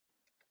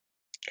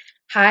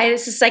Hi,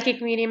 this is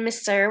Psychic Medium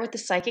Miss Sarah with the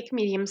Psychic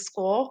Medium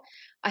School.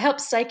 I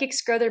help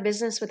psychics grow their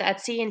business with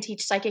Etsy and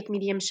teach psychic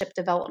mediumship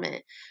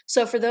development.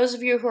 So, for those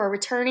of you who are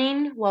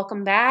returning,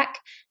 welcome back.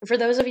 And for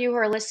those of you who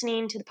are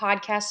listening to the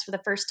podcast for the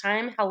first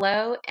time,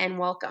 hello and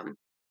welcome.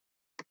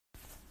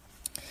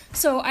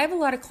 So I have a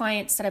lot of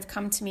clients that have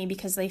come to me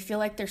because they feel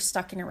like they're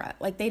stuck in a rut,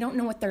 like they don't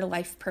know what their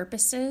life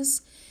purpose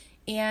is.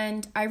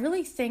 And I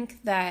really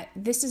think that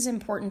this is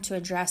important to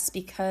address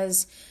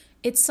because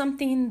it's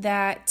something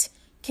that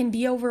can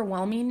be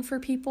overwhelming for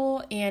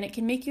people, and it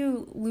can make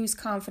you lose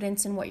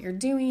confidence in what you're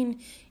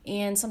doing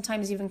and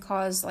sometimes even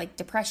cause like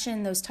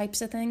depression, those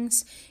types of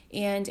things.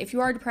 And if you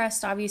are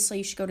depressed, obviously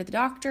you should go to the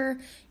doctor.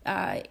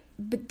 But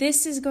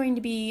this is going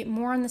to be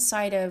more on the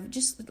side of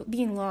just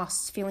being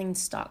lost, feeling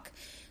stuck.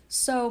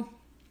 So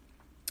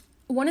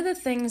one of the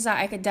things that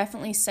I could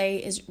definitely say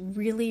is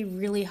really,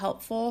 really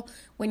helpful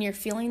when you're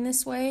feeling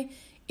this way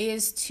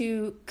is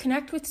to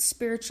connect with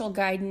spiritual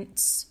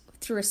guidance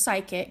through a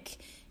psychic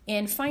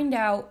and find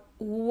out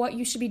what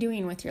you should be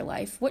doing with your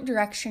life. What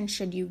direction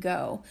should you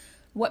go?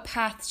 What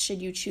path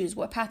should you choose?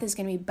 What path is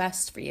going to be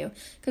best for you?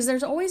 Because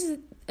there's always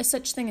a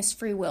such thing as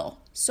free will.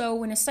 So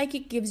when a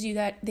psychic gives you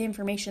the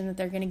information that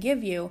they're going to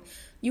give you,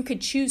 you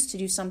could choose to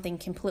do something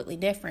completely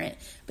different,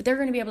 but they're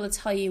going to be able to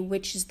tell you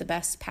which is the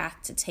best path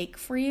to take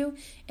for you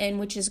and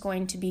which is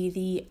going to be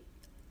the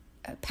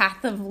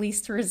path of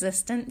least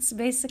resistance,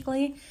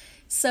 basically.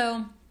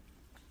 So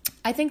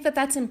I think that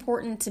that's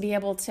important to be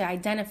able to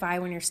identify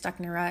when you're stuck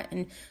in a rut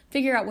and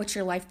figure out what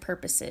your life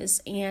purpose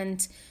is.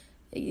 And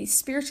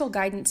spiritual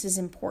guidance is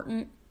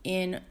important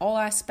in all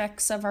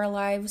aspects of our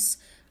lives.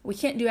 We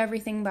can't do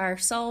everything by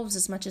ourselves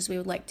as much as we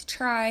would like to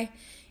try.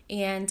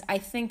 And I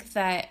think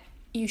that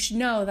you should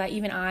know that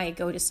even I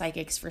go to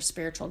psychics for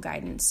spiritual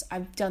guidance.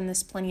 I've done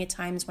this plenty of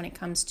times when it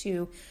comes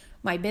to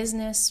my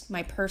business,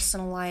 my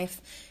personal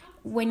life.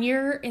 When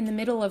you're in the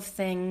middle of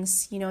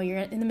things, you're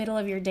in the middle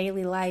of your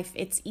daily life,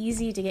 it's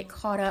easy to get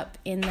caught up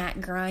in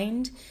that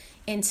grind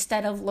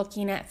instead of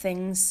looking at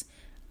things,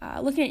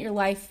 looking at your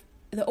life,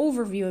 the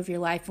overview of your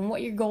life and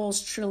what your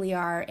goals truly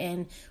are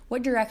and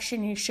what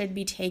direction you should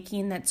be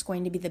taking that's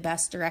going to be the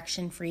best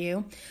direction for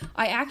you.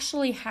 I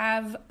actually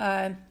have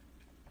a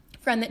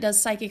friend that does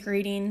psychic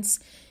readings,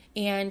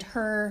 and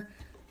her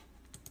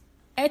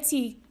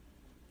Etsy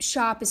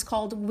shop is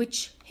called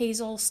Witch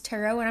Hazel's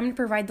Tarot, and I'm going to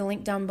provide the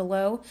link down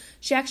below.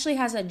 She actually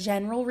has a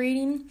general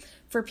reading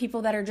for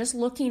people that are just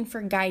looking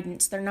for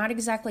guidance. They're not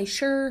exactly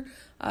sure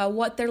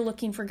what they're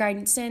looking for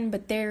guidance in,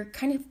 but they're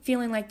kind of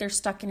feeling like they're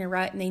stuck in a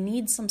rut and they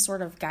need some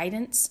sort of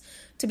guidance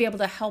to be able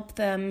to help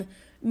them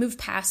move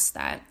past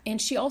that.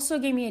 And she also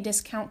gave me a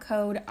discount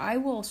code. I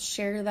will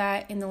share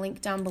that in the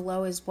link down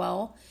below as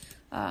well.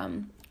 I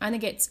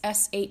think it's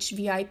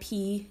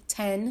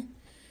SHVIP10.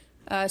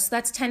 So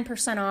that's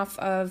 10% off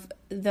of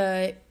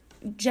the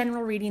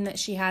general reading that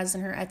she has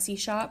in her Etsy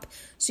shop.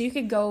 So you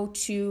could go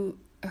to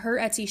her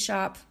Etsy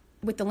shop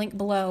with the link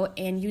below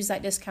and use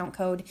that discount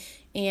code.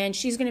 And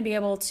she's going to be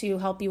able to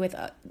help you with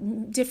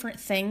different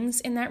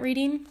things in that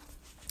reading.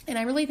 And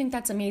I really think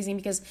that's amazing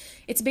because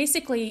it's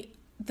basically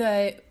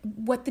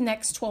what the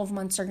next 12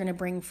 months are going to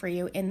bring for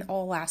you in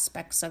all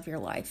aspects of your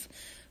life.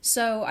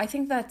 So I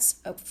think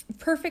that's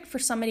perfect for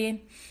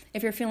somebody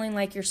if you're feeling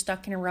like you're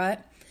stuck in a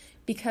rut,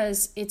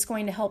 because it's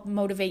going to help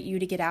motivate you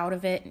to get out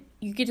of it.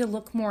 You get to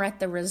look more at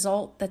the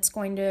result that's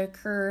going to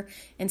occur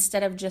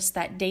instead of just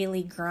that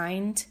daily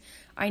grind.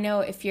 I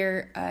know if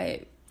your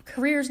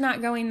career's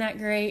not going that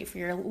great, if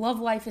your love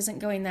life isn't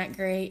going that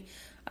great,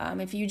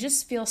 if you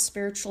just feel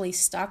spiritually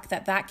stuck,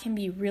 that can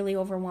be really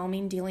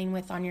overwhelming dealing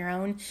with on your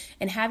own.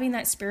 And having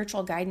that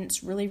spiritual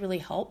guidance really, really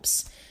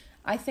helps.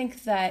 I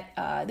think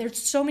that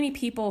there's so many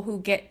people who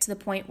get to the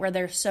point where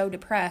they're so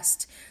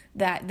depressed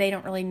that they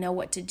don't really know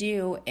what to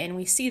do. And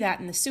we see that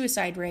in the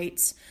suicide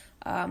rates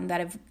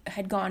that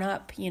had gone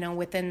up,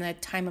 within the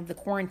time of the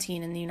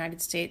quarantine in the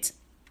United States.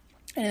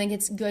 And I think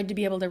it's good to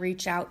be able to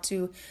reach out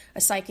to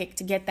a psychic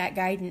to get that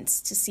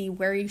guidance to see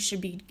where you should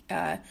be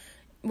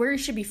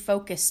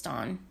focused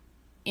on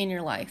in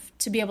your life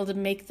to be able to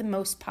make the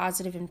most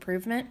positive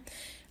improvement.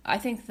 I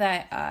think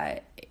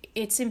that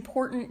it's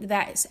important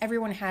that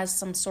everyone has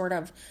some sort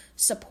of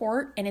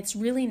support, and it's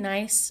really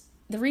nice.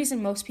 The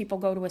reason most people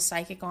go to a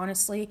psychic,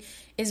 honestly,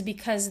 is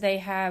because they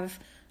have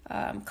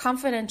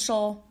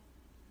confidential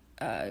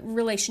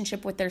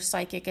relationship with their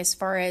psychic as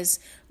far as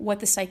what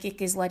the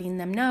psychic is letting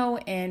them know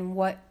and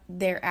what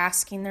they're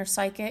asking their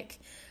psychic.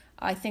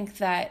 I think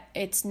that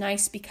it's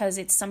nice because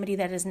it's somebody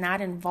that is not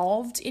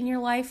involved in your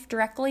life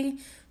directly,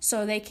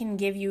 so they can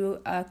give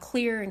you a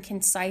clear and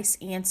concise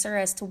answer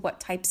as to what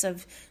types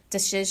of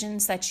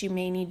decisions that you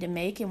may need to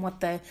make and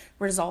what the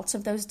results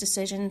of those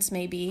decisions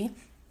may be.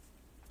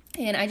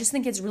 And I just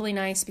think it's really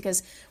nice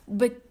because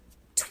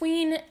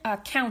between a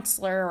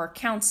counselor or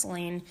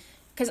counseling,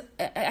 because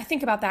I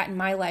think about that in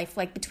my life,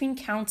 like between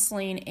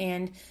counseling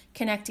and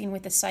connecting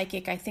with a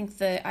psychic, I think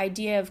the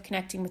idea of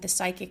connecting with a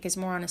psychic is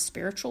more on a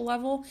spiritual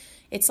level.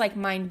 It's like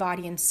mind,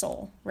 body, and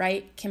soul,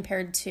 right?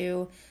 Compared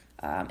to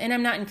And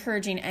I'm not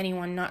encouraging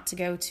anyone not to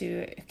go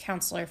to a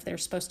counselor if they're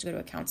supposed to go to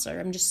a counselor.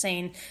 I'm just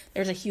saying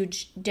there's a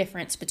huge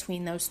difference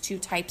between those two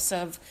types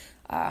of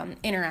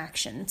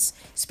interactions.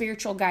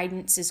 Spiritual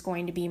guidance is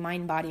going to be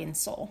mind, body, and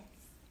soul.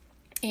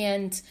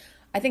 And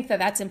I think that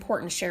that's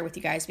important to share with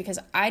you guys, because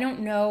I don't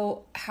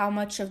know how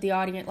much of the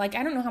audience, I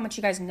don't know how much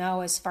you guys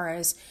know as far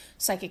as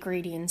psychic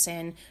readings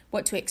and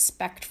what to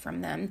expect from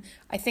them.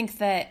 I think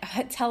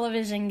that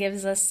television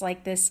gives us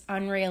this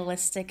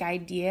unrealistic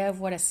idea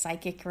of what a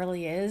psychic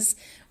really is.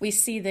 We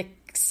see the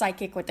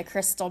psychic with the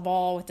crystal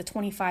ball with the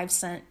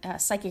 25-cent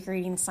psychic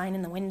reading sign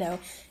in the window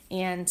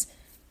and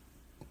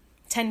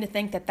tend to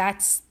think that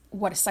that's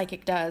what a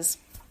psychic does.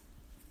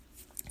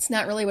 It's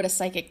not really what a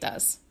psychic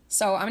does.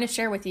 So I'm going to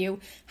share with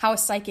you how a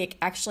psychic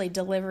actually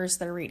delivers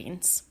their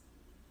readings.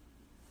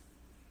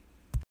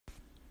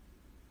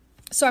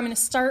 So I'm going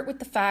to start with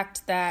the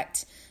fact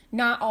that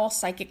not all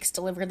psychics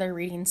deliver their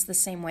readings the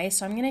same way.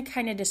 So I'm going to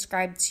kind of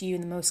describe to you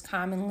the most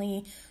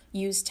commonly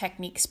used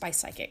techniques by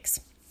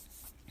psychics.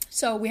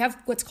 So we have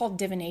what's called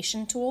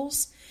divination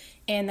tools,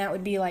 and that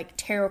would be like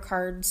tarot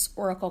cards,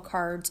 oracle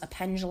cards, a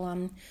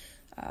pendulum,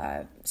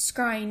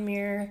 scrying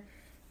mirror.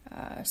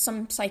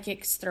 Some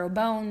psychics throw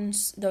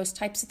bones, those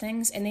types of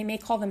things, and they may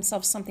call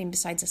themselves something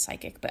besides a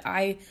psychic, but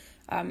I,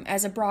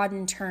 as a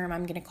broadened term,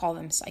 I'm going to call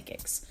them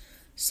psychics.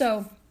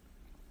 So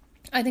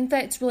I think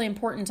that it's really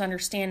important to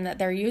understand that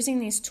they're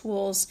using these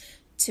tools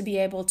to be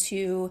able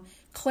to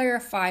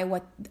clarify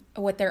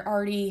what they're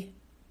already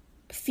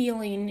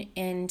feeling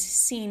and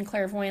seeing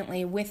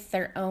clairvoyantly with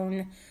their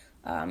own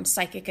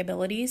psychic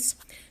abilities.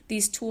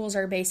 These tools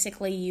are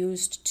basically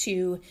used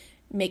to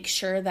make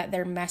sure that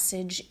their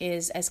message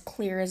is as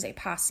clear as it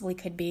possibly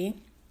could be.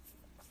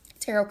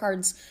 Tarot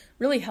cards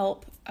really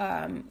help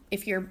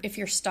if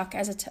you're stuck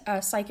as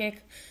a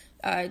psychic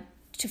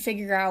to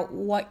figure out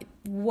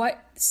what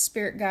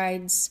spirit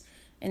guides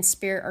and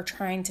spirit are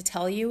trying to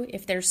tell you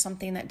if there's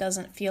something that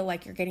doesn't feel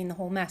like you're getting the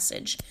whole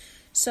message.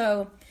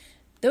 So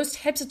those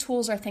types of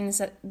tools are things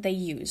that they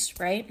use,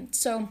 right?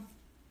 So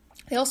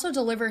they also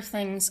deliver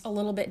things a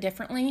little bit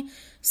differently.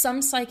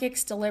 Some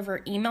psychics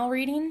deliver email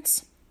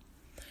readings.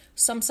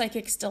 Some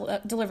psychics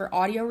deliver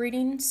audio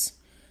readings.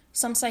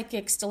 Some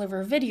psychics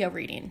deliver video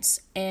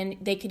readings, and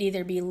they could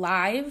either be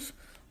live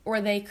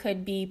or they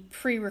could be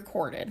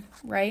pre-recorded,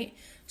 right?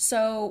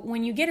 So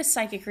when you get a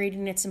psychic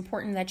reading, it's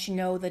important that you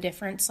know the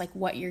difference,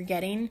 what you're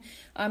getting.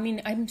 I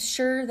mean, I'm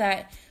sure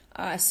that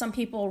some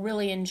people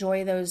really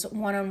enjoy those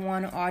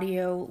one-on-one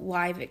audio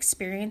live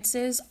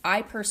experiences.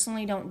 I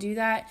personally don't do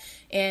that,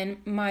 and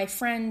my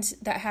friend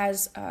that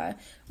has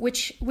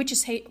Witch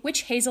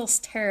Hazel's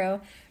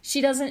Tarot, she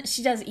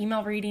does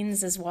email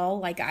readings as well,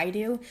 like I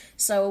do.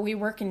 So we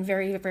work in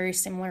very, very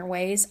similar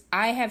ways.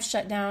 I have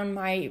shut down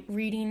my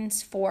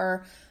readings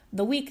for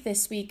the week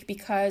this week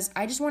because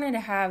I just wanted to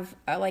have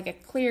a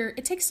clear,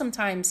 it takes some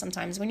time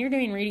sometimes. When you're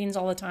doing readings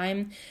all the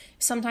time,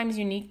 sometimes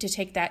you need to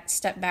take that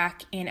step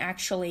back and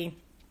actually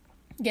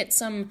get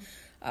some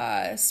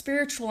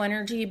spiritual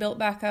energy built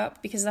back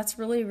up, because that's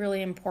really,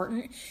 really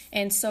important.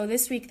 And so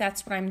this week,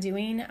 that's what I'm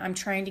doing. I'm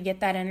trying to get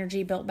that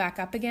energy built back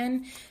up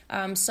again.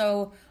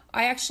 So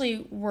I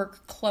actually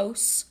work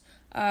close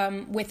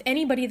with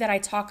anybody that I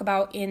talk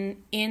about in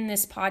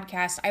this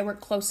podcast. I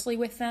work closely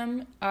with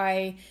them.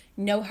 I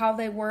know how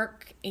they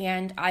work,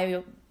 and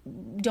I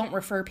don't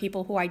refer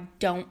people who I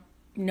don't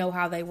know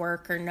how they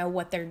work or know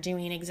what they're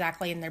doing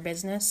exactly in their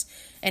business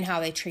and how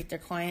they treat their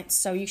clients.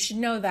 So you should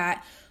know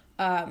that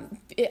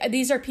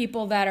these are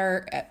people that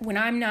are, when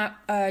I'm not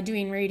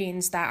doing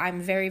readings, that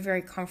I'm very,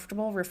 very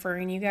comfortable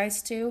referring you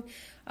guys to,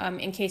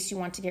 in case you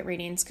want to get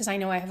readings. Because I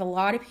know I have a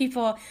lot of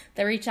people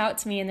that reach out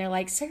to me and they're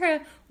like,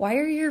 Sarah, why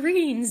are your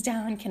readings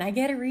down? Can I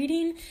get a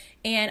reading?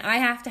 And I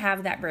have to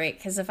have that break,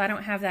 because if I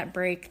don't have that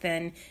break,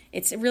 then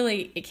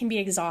it can be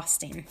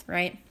exhausting,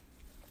 right?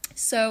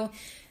 So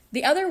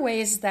the other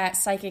ways that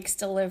psychics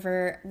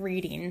deliver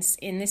readings,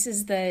 and this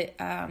is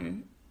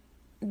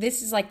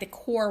like the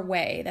core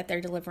way that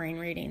they're delivering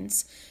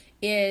readings,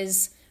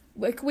 is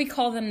we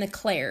call them the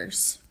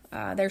clairs.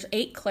 There's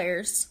 8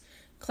 clairs: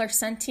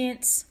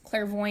 clairsentience,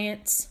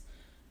 clairvoyance,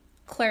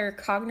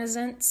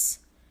 claircognizance,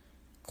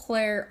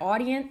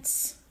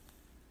 clairaudience,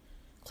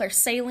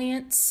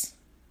 clairsalience,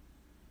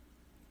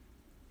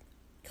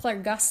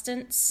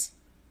 clairgustance,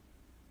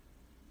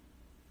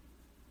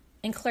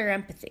 and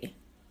clairempathy.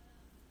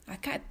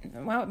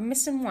 I'm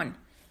missing one.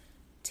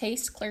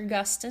 Taste,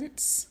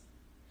 clairgustance.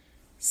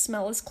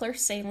 Smell is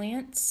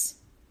clairsalience.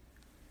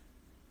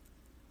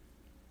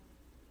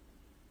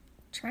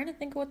 Trying to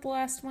think of what the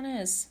last one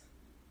is.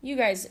 You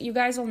guys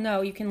will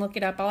know. You can look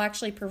it up. I'll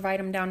actually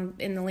provide them down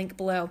in the link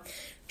below.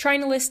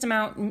 Trying to list them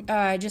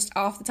out just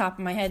off the top of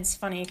my head is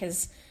funny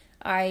because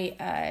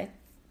I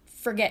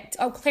forget.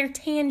 Oh,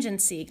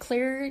 clairtangency,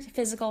 clear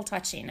physical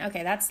touching.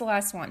 Okay, that's the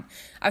last one.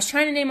 I was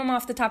trying to name them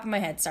off the top of my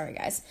head. Sorry,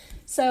 guys.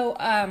 So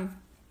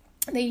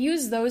they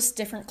use those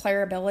different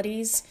clair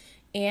abilities,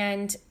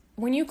 and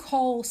when you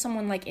call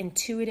someone like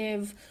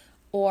intuitive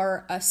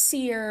or a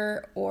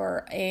seer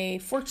or a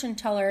fortune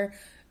teller,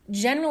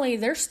 generally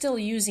they're still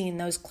using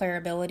those clair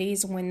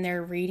abilities when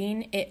they're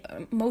reading.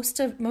 Most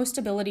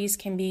abilities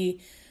can be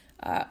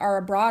are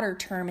a broader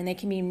term, and they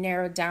can be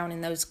narrowed down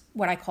in those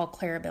what I call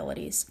clair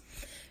abilities.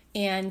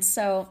 And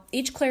so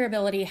each clair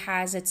ability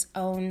has its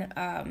own,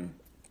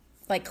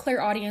 like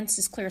clairaudience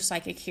is clear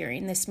psychic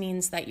hearing. This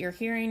means that you're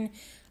hearing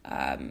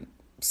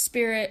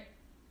spirit,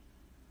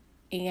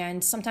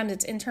 and sometimes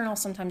it's internal,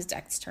 sometimes it's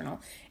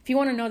external. If you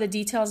want to know the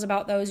details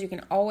about those, you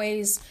can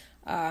always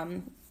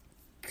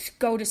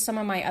go to some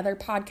of my other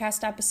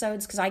podcast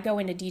episodes, because I go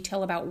into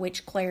detail about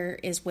which clair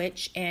is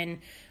which and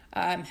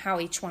how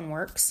each one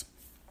works.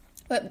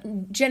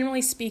 But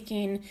generally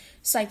speaking,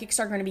 psychics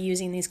are going to be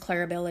using these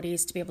clair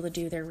abilities to be able to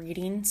do their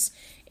readings.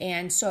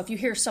 And so if you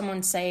hear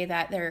someone say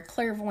that they're a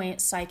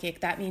clairvoyant psychic,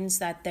 that means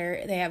that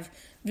they have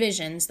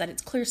visions, that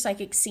it's clear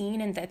psychic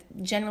seeing, and that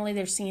generally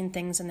they're seeing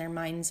things in their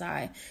mind's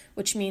eye,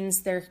 which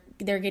means they're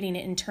getting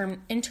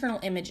internal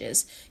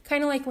images,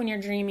 kind of like when you're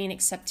dreaming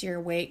except you're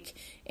awake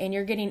and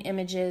you're getting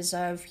images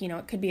of,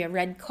 it could be a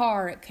red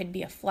car, it could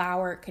be a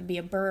flower, it could be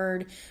a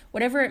bird,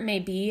 whatever it may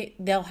be.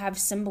 They'll have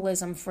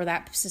symbolism for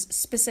that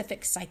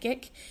specific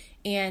psychic,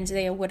 and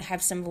they would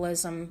have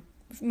symbolism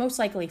most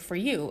likely for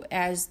you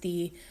as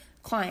the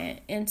client.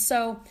 And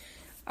so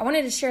I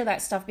wanted to share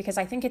that stuff because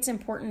I think it's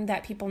important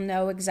that people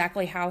know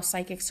exactly how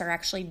psychics are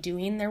actually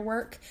doing their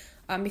work,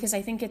 because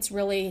I think it's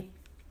really,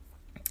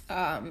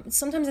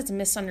 sometimes it's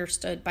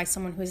misunderstood by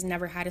someone who has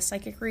never had a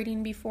psychic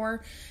reading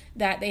before,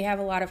 that they have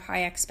a lot of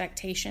high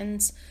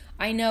expectations.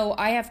 I know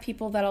I have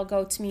people that'll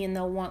go to me and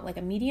they'll want like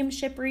a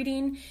mediumship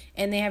reading,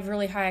 and they have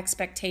really high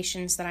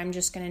expectations that I'm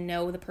just going to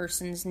know the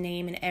person's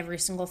name and every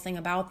single thing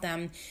about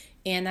them.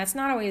 And that's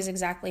not always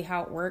exactly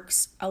how it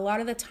works. A lot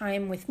of the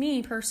time with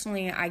me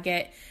personally, I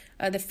get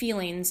the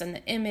feelings and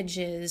the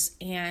images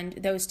and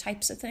those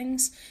types of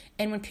things.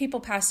 And when people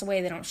pass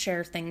away, they don't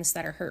share things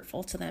that are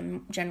hurtful to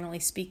them, generally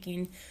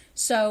speaking.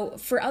 So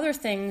for other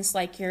things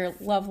like your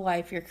love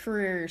life, your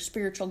career, your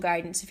spiritual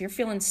guidance, if you're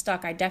feeling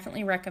stuck, I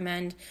definitely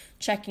recommend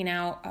checking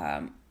out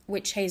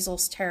Witch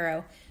Hazel's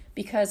Tarot,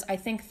 because I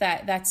think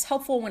that that's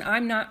helpful when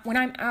I'm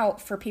out,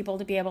 for people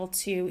to be able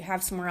to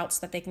have somewhere else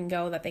that they can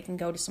go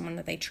to someone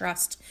that they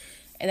trust,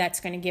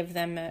 that's going to give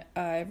them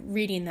a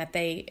reading that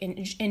they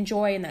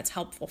enjoy and that's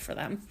helpful for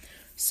them.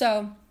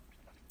 So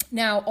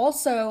now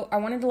also I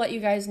wanted to let you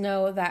guys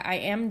know that I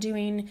am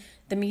doing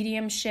the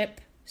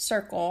mediumship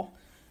circle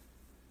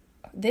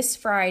this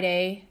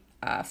Friday,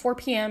 4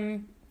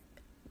 p.m.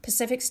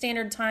 Pacific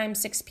Standard Time,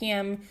 6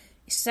 p.m.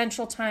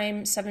 Central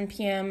Time, 7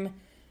 p.m.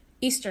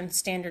 Eastern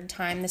Standard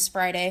Time this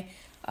Friday.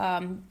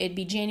 It'd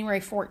be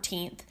January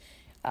 14th.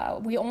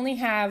 We only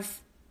have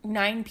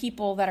 9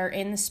 people that are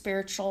in the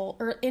spiritual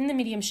or in the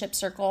mediumship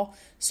circle.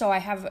 So I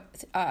have,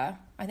 I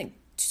think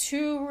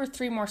 2 or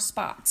 3 more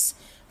spots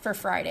for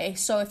Friday.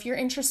 So if you're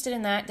interested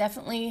in that,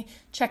 definitely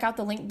check out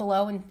the link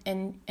below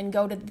and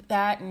go to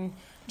that and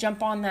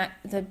jump on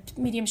the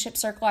mediumship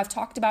circle. I've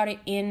talked about it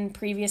in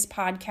previous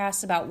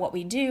podcasts about what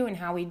we do and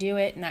how we do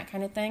it and that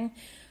kind of thing.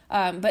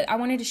 But I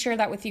wanted to share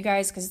that with you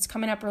guys because it's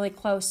coming up really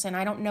close, and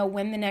I don't know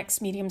when the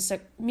next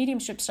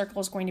mediumship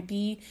circle is going to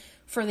be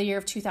for the year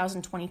of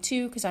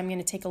 2022, because I'm going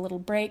to take a little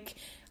break.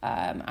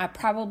 I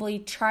probably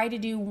try to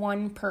do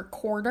one per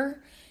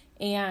quarter,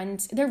 and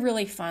they're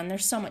really fun. They're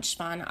so much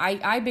fun.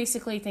 I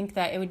basically think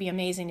that it would be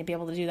amazing to be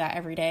able to do that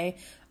every day,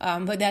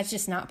 but that's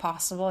just not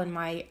possible on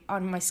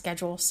my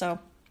schedule. So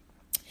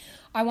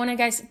I want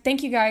to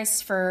thank you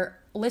guys for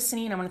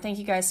listening. I want to thank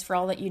you guys for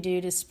all that you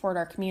do to support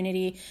our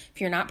community.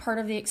 If you're not part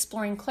of the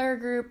Exploring Clair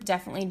group,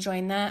 definitely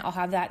join that. I'll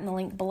have that in the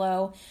link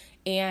below.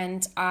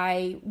 And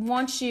I don't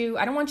want you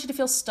to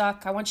feel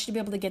stuck. I want you to be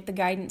able to get the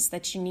guidance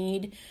that you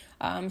need.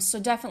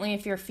 So definitely,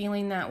 if you're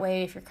feeling that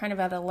way, if you're kind of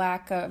at a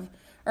lack of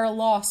or a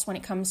loss when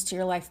it comes to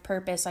your life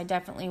purpose, I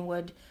definitely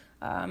would,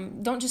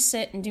 don't just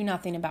sit and do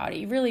nothing about it.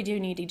 You really do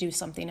need to do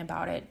something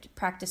about it.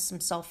 Practice some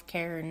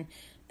self-care and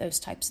those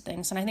types of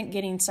things. And I think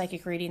getting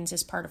psychic readings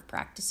is part of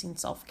practicing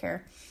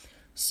self-care.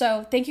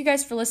 So thank you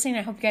guys for listening.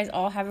 I hope you guys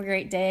all have a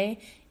great day.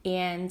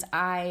 And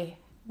I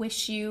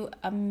wish you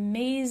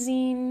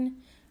amazing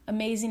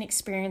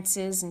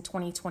experiences in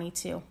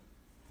 2022.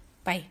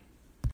 Bye.